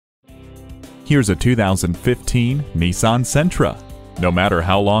Here's a 2015 Nissan Sentra. No matter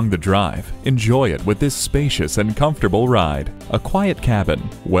how long the drive, enjoy it with this spacious and comfortable ride. A quiet cabin,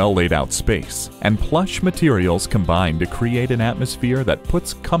 well laid out space, and plush materials combine to create an atmosphere that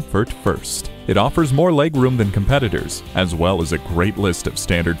puts comfort first. It offers more legroom than competitors, as well as a great list of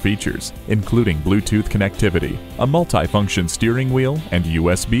standard features, including Bluetooth connectivity, a multi-function steering wheel, and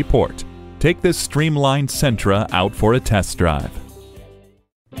USB port. Take this streamlined Sentra out for a test drive.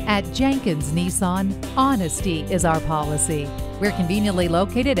 At Jenkins Nissan, honesty is our policy. We're conveniently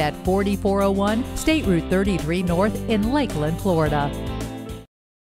located at 4401 State Route 33 North in Lakeland, Florida.